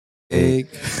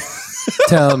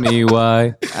Tell me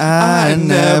why. I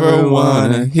never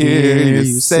wanna hear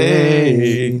you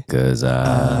say, 'Cause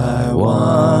I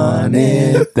want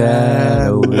it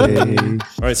that way.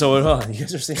 All right, so hold on. You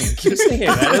guys are singing. Keep singing,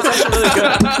 man. That's actually really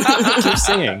good. Keep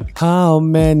singing. How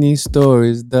many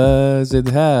stories does it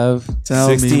have? Tell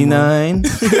me 69.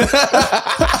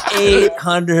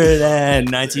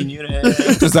 819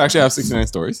 units. Does it actually have 69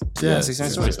 stories? Yeah,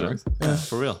 69 stories, man. Yeah,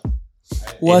 for real.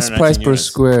 What's 819 price per units.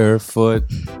 square foot?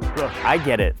 Look, I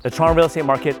get it. The Toronto real estate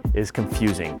market is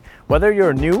confusing. Whether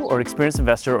you're a new or experienced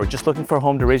investor or just looking for a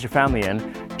home to raise your family in,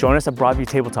 join us at Broadview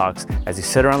Table Talks as we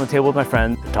sit around the table with my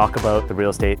friend to talk about the real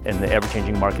estate and the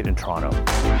ever-changing market in Toronto.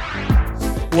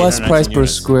 What's 819 price per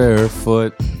units. square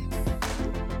foot?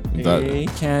 They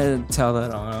can't tell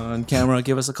that on camera.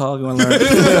 Give us a call if you want to learn.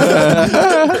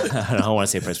 I don't want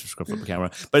to say price per square foot per camera,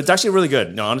 but it's actually really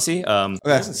good. No, honestly, you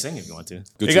guys can sing if you want to.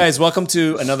 Hey guys, welcome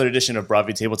to another edition of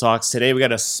Broadview Table Talks. Today we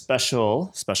got a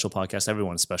special podcast.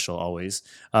 Everyone's special always,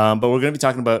 but we're going to be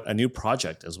talking about a new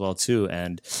project as well too.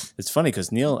 And it's funny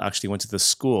because Neil actually went to the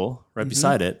school right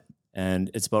beside it, and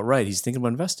it's about right. He's thinking about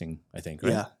investing. I think.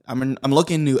 Right? Yeah, I'm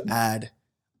looking to add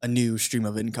a new stream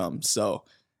of income. So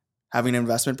having an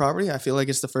investment property, I feel like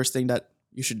it's the first thing that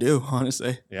you should do,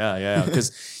 honestly. Yeah.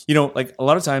 Because, like a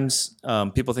lot of times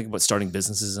people think about starting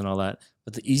businesses and all that,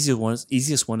 but the easiest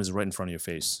one is right in front of your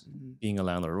face, being a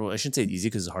landlord. Well, I shouldn't say easy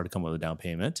because it's hard to come up with a down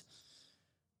payment.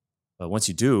 But once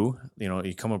you do,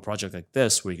 you come with a project like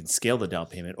this where you can scale the down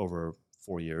payment over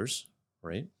 4 years,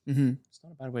 right? Mm-hmm. It's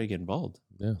not a bad way to get involved.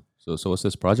 Yeah. So what's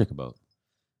this project about?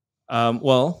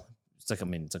 Well,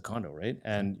 it's a condo, right?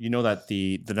 And you know that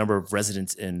the number of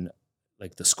residents in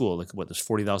like the school, there's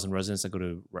 40,000 residents that go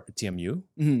to TMU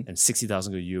and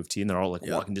 60,000 go to U of T, and they're all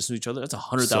walking distance to each other. That's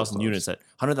 100,000 units,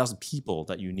 100,000 people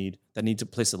that need a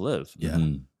place to live. Yeah.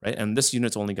 Right. And this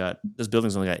building's only got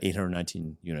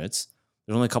 819 units.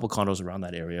 There's only a couple condos around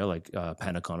that area, like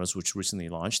Panda Condos, which recently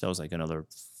launched. That was like another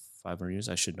 500 units.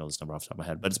 I should know this number off the top of my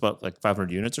head, but it's about like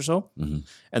 500 units or so.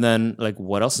 And then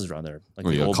what else is around there? Like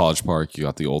You got College Park, you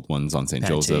got the old ones on St.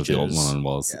 Joseph, the old one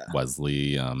on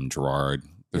Wesley, Gerard.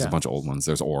 There's a bunch of old ones.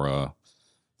 There's Aura,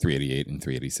 388 and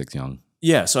 386 Young.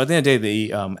 Yeah, so at the end of the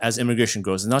day, as immigration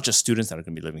grows, it's not just students that are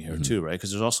going to be living here too, right?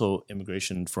 Because there's also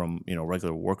immigration from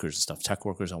regular workers and stuff, tech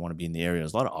workers that want to be in the area.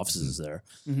 There's a lot of offices there.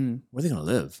 Where are they going to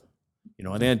live? At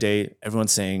the end of the day,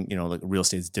 everyone's saying like real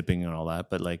estate's dipping and all that,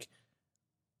 but like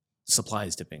supply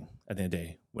is dipping. At the end of the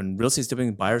day, when real estate's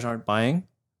dipping, buyers aren't buying,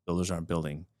 builders aren't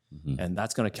building. And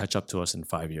that's going to catch up to us in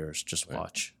 5 years. Just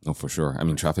watch. Oh, for sure. I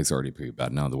mean, traffic's already pretty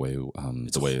bad now. The way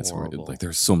it's horrible. like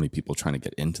there's so many people trying to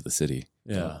get into the city.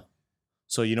 Yeah.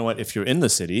 So you know what? If you're in the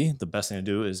city, the best thing to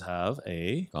do is have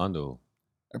a Condo.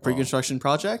 A pre-construction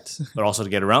project. but also to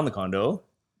get around the condo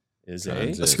is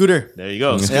Transit. A scooter. there you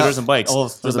go. Scooters and bikes. Oh,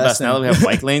 Those are the best. Now that we have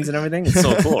bike lanes and everything, it's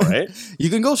so cool, right?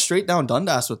 You can go straight down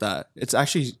Dundas with that. It's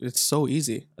so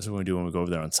easy. That's what we're going to do when we go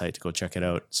over there on site to go check it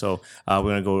out. So we're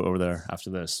going to go over there after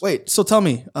this. Wait, so tell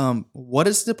me, what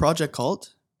is the project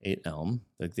called? 8 Elm,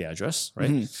 like the address,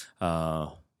 right?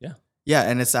 Yeah,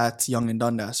 and it's at Yonge and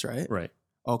Dundas, right? Right.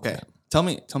 Okay. Tell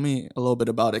me a little bit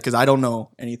about it, because I don't know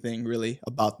anything really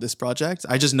about this project.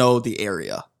 I just know the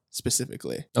area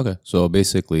specifically. Okay. So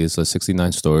basically, it's a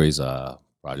 69 stories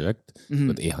project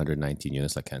with 819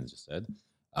 units, like Ken just said.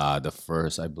 The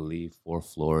first, I believe, 4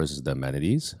 floors is the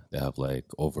amenities. They have like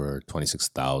over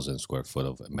 26,000 square foot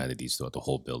of amenities throughout the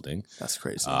whole building. That's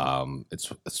crazy.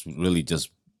 It's really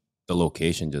just the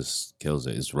location just kills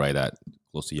it. It's right at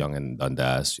close to Yonge and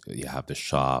Dundas. You have the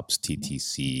shops,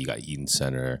 TTC, you got Eden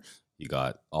Center, you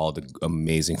got all the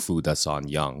amazing food that's on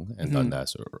Yonge and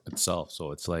Dundas itself.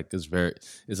 So it's like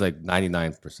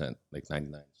 99%, like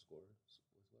 99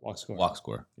 Walk score. walk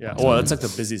score. Yeah. Well, it's like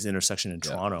the busiest intersection in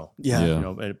Toronto.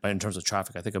 Yeah. In terms of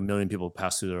traffic, I think 1 million people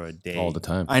pass through there a day. All the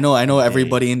time. I know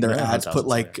everybody in their Yeah, ads put 100,000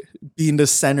 like be in the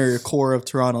center core of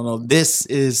Toronto. No, this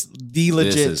is the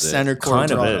legit is it. center core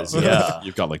Kind of of Toronto. is, yeah.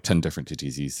 You've got like 10 different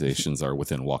TTC stations that are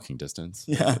within walking distance.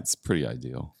 Yeah. It's pretty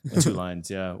ideal. 2 lines,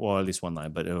 yeah. Well, at least 1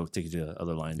 line, but it'll take you to the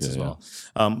other lines as Yeah, well.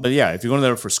 But yeah, if you're going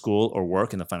there for school or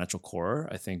work in the financial core,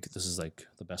 I think this is like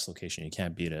the best location. You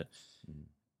can't beat it.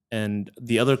 And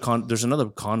the other there's another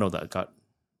condo that got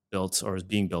built or is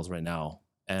being built right now,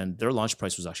 and their launch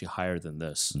price was actually higher than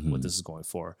this. What this is going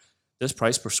for, this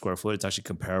price per square foot, it's actually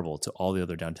comparable to all the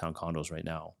other downtown condos right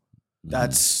now.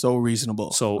 That's so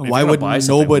reasonable. So if why you're gonna would buy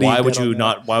something, nobody? Why would get on you that?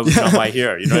 not? Why would you not buy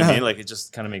here? You know what I Yeah. mean? Like it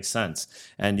just kind of makes sense.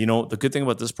 And the good thing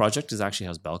about this project is it actually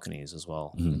has balconies as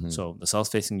well. So the south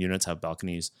facing units have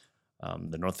balconies.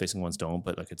 The north facing ones don't,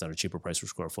 but like it's at a cheaper price per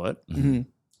square foot. Mhm.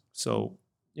 So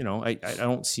I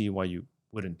don't see why you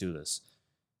wouldn't do this.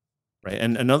 right?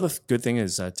 And another good thing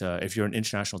is that if you're an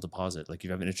international deposit, like if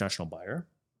you have an international buyer,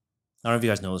 I don't know if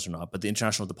you guys know this or not, but the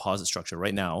international deposit structure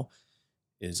right now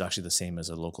is actually the same as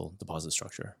a local deposit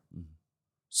structure. Mm-hmm.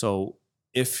 So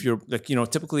if you're like,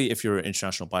 typically if you're an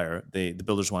international buyer, the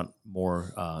builders want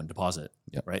more deposit,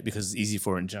 right? Because it's easy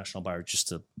for an international buyer just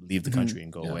to leave the country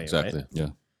and go away, exactly. right? Yeah.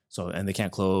 So, and they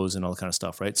can't close and all that kind of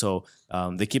stuff, right? So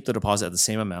they keep the deposit at the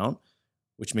same amount,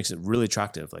 which makes it really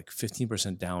attractive, like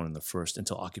 15% down in the first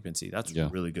until occupancy. That's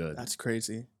really good. That's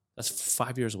crazy. That's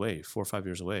 5 years away, 4 or 5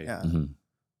 years away. Yeah. Mm-hmm.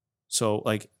 So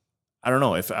like, I don't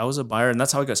know if I was a buyer, and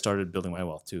that's how I got started building my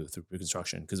wealth too, through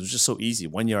pre-construction, because it was just so easy.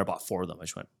 1 year I bought 4 of them. I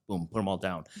just went, boom, put them all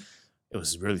down. It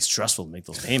was really stressful to make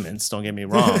those payments. Don't get me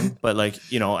wrong. But like,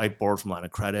 I borrowed from line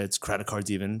of credits, credit cards,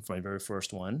 even for my very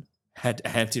first one. I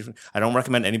don't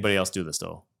recommend anybody else do this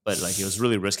though, but like it was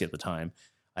really risky at the time.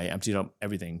 I emptied up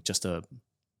everything just to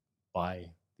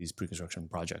buy these pre-construction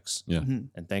projects. Yeah. Mm-hmm.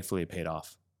 And thankfully it paid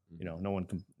off. No one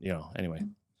can, anyway.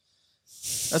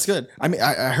 That's good. I mean,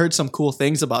 I heard some cool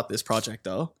things about this project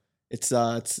though. It's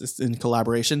in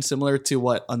collaboration, similar to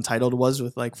what Untitled was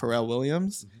with like Pharrell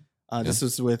Williams. This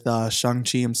was with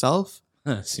Shang-Chi himself.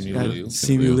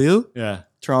 Simu Liu. Yeah.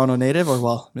 Toronto native, or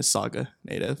Mississauga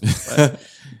native. But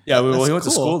yeah, well, he went to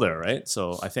cool. school there, right?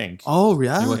 So I think. Oh,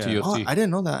 yeah. He went to U of T. I didn't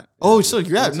know that. Oh, so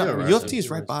U of T is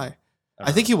right by.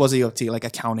 I think he was a U of T, like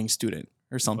accounting student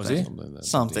or something. Was he?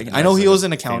 Something. I know he was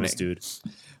in accounting. Famous dude.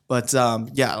 But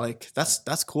yeah, like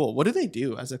that's cool. What do they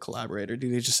do as a collaborator?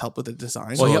 Do they just help with the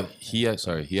design? Well, he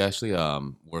actually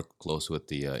worked close with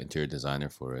the interior designer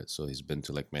for it. So he's been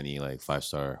to like many like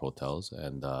 5-star hotels,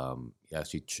 and he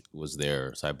actually was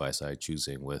there side by side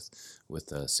choosing with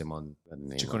Simon,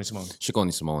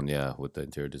 Ciccone Simone, yeah, with the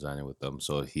interior designer with them.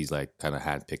 So he's like kind of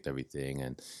handpicked everything,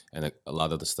 and a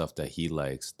lot of the stuff that he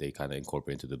likes, they kind of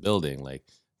incorporate into the building, like.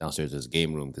 Downstairs there's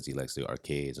game room because he likes the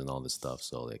arcades and all this stuff.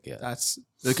 So like, yeah,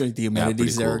 the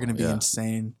amenities there cool. are going to be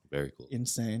insane. Very cool.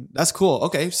 Insane. That's cool.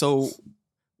 Okay, so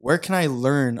where can I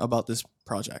learn about this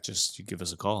project? Just you give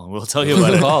us a call and we'll tell you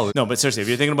about it. No, but seriously, if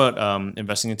you're thinking about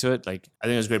investing into it, like I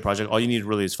think it's a great project. All you need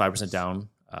really is 5% down.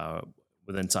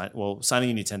 Signing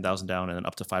you need 10,000 down, and then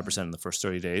up to 5% in the first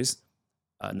 30 days.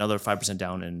 Another 5%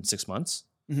 down in 6 months,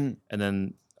 and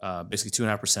then. Basically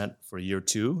 2.5% for year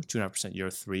 2, 2.5%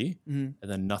 year 3, and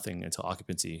then nothing until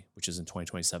occupancy, which is in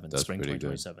 2027, That's spring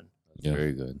 2027. That's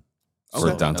very good.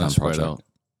 For a downtown project.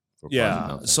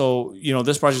 So,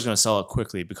 this project is going to sell out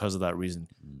quickly because of that reason.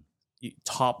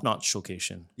 Top-notch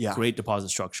location, great deposit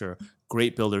structure,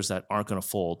 great builders that aren't going to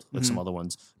fold like some other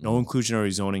ones. No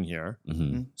inclusionary zoning here.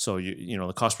 So,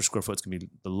 the cost per square foot is going to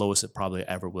be the lowest it probably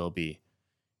ever will be.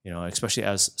 Especially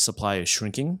as supply is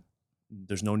shrinking.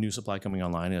 There's no new supply coming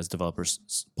online as developers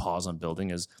pause on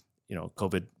building, as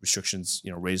COVID restrictions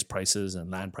raise prices and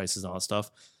land prices and all that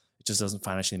stuff. It just doesn't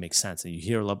financially make sense, and you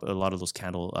hear a lot of those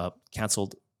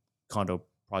canceled condo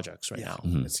projects now.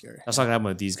 It's scary. That's not gonna happen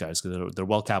with these guys because they're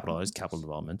well capitalized, capital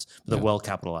development, but they're well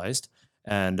capitalized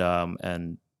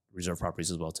and reserve properties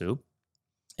as well too.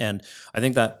 And I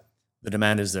think that the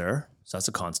demand is there, so that's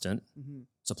a constant.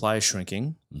 Supply is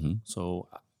shrinking, so.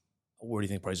 Where do you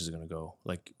think prices are going to go?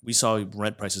 Like we saw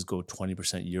rent prices go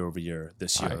 20% year over year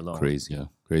this year alone. Crazy right?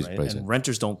 pricing. And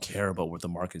renters don't care about what the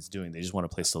market's doing. They just want a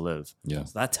place to live. Yeah.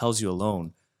 So that tells you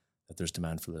alone that there's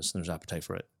demand for this and there's appetite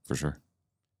for it. For sure.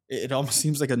 It almost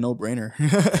seems like a no-brainer.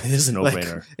 It is a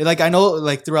no-brainer. Like I know,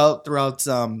 like throughout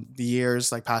the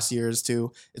years, like past years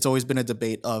too, it's always been a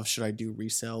debate of should I do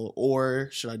resale or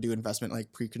should I do investment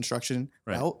like pre-construction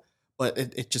route? But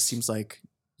it just seems like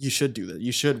you should do that.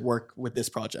 You should work with this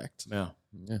project. Yeah.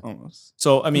 Almost.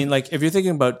 So, I mean, like if you're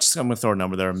thinking about, I'm going to throw a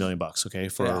number there, $1 million, okay,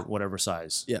 for whatever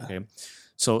size. Yeah. Okay.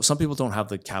 So some people don't have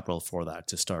the capital for that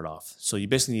to start off. So you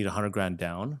basically need $100,000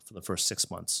 down for the first 6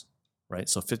 months, right?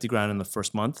 So $50,000 in the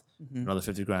first month, another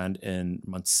 $50,000 in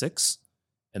month 6.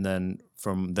 And then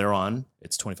from there on,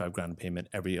 it's $25,000 payment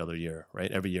every other year,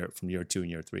 right? Every year from year 2 and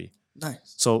year 3. Nice.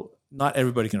 So not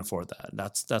everybody can afford that.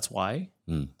 That's why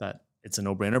that it's a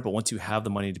no-brainer. But once you have the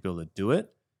money to be able to do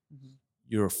it,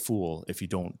 you're a fool if you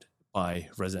don't buy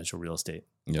residential real estate.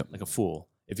 Yep. Like a fool.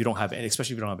 If you don't have any,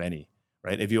 especially if you don't have any,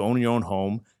 right? If you own your own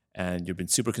home and you've been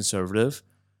super conservative,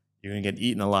 you're going to get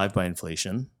eaten alive by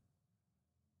inflation,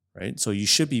 right? So you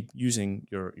should be using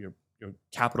your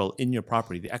capital in your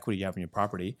property, the equity you have in your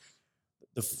property.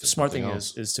 The smart thing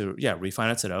is to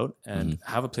refinance it out and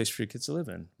have a place for your kids to live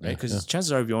in, right? Because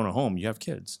chances are if you own a home, you have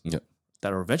kids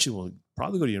that are eventually will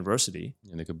probably go to university.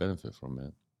 And they could benefit from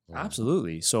it.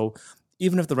 Absolutely. So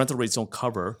even if the rental rates don't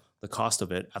cover the cost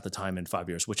of it at the time in 5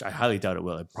 years, which I highly doubt it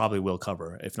will probably will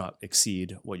cover, if not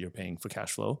exceed what you're paying for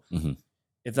cash flow.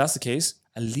 if that's the case,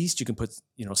 at least you can put,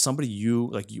 somebody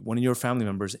one of your family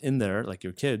members in there, like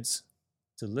your kids,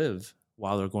 to live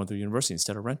while they're going through university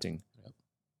instead of renting.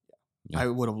 I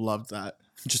would have loved that.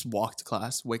 Just walk to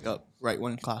class, wake up right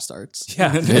when class starts.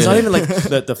 Yeah. It's not even like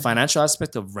the financial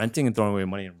aspect of renting and throwing away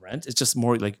money in rent. It's just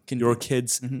more like your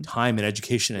kids' time and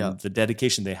education and the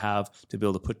dedication they have to be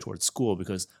able to put towards school,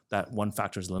 because that one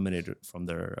factor is eliminated from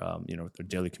their, their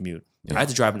daily commute. Yeah. I had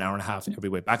to drive an hour and a half every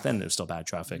way. Back then, there was still bad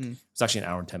traffic. It's actually an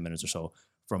hour and 10 minutes or so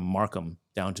from Markham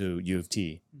down to U of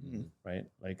T, right?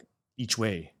 Like each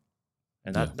way.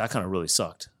 And that kind of really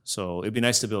sucked. So it'd be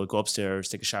nice to be able to go upstairs,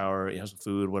 take a shower, have some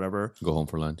food, whatever. Go home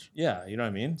for lunch. Yeah, you know what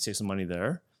I mean? Save some money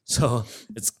there. So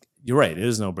you're right. It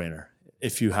is a no-brainer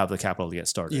if you have the capital to get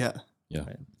started. Yeah. Yeah.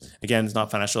 Right? Again, it's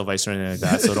not financial advice or anything like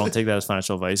that. So don't take that as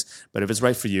financial advice. But if it's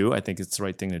right for you, I think it's the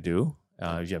right thing to do.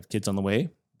 If you have kids on the way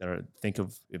that think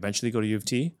of eventually go to U of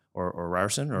T or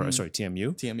Ryerson or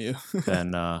TMU,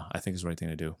 then I think it's the right thing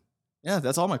to do. Yeah,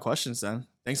 that's all my questions then.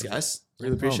 Thanks, guys.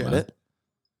 Really appreciate it.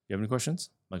 You have any questions?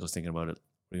 Michael's thinking about it.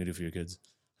 What are you going to do for your kids?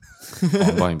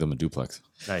 I'm buying them a duplex.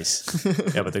 Nice.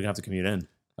 Yeah, but they're going to have to commute in.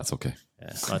 That's okay.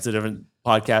 Yeah. Well, it's a different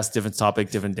podcast, different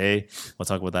topic, different day. We'll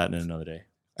talk about that in another day.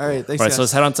 All right. Thanks, All right, guys. so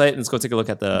let's head on site and let's go take a look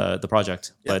at the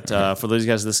project. Yeah, but for those of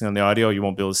you guys listening on the audio, you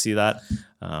won't be able to see that.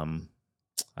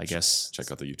 I guess.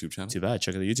 Check out the YouTube channel. Too bad.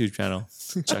 Check out the YouTube channel.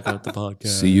 Check out the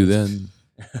podcast. See you then.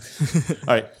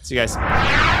 All right. See you guys.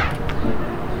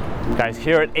 Guys,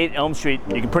 here at 8 Elm Street,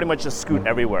 you can pretty much just scoot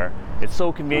everywhere. It's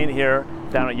so convenient here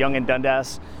down at Yonge and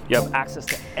Dundas. You have access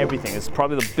to everything. It's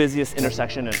probably the busiest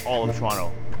intersection in all of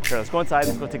Toronto. Sure, let's go inside.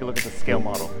 Let's go take a look at the scale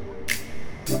model.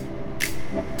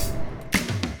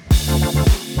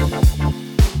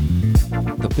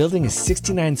 The building is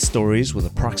 69 stories with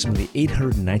approximately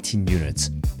 819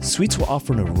 units. Suites will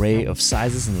offer an array of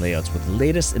sizes and layouts with the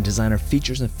latest in designer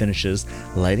features and finishes,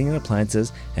 lighting and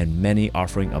appliances, and many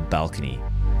offering a balcony.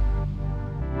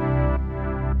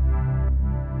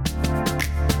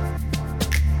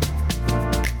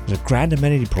 There's a grand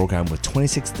amenity program with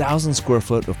 26,000 square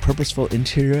foot of purposeful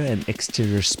interior and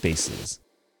exterior spaces.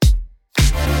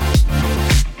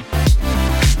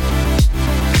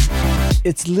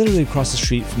 It's literally across the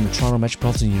street from the Toronto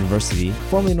Metropolitan University,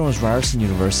 formerly known as Ryerson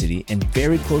University, and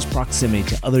very close proximity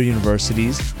to other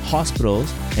universities,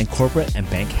 hospitals, and corporate and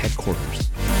bank headquarters.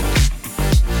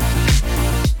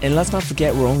 And let's not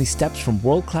forget, we're only steps from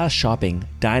world-class shopping,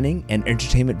 dining, and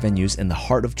entertainment venues in the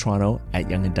heart of Toronto at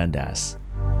Yonge and Dundas.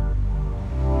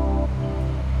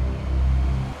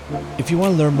 If you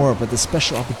want to learn more about this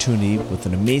special opportunity with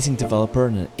an amazing developer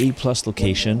and an A+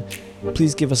 location,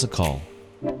 please give us a call.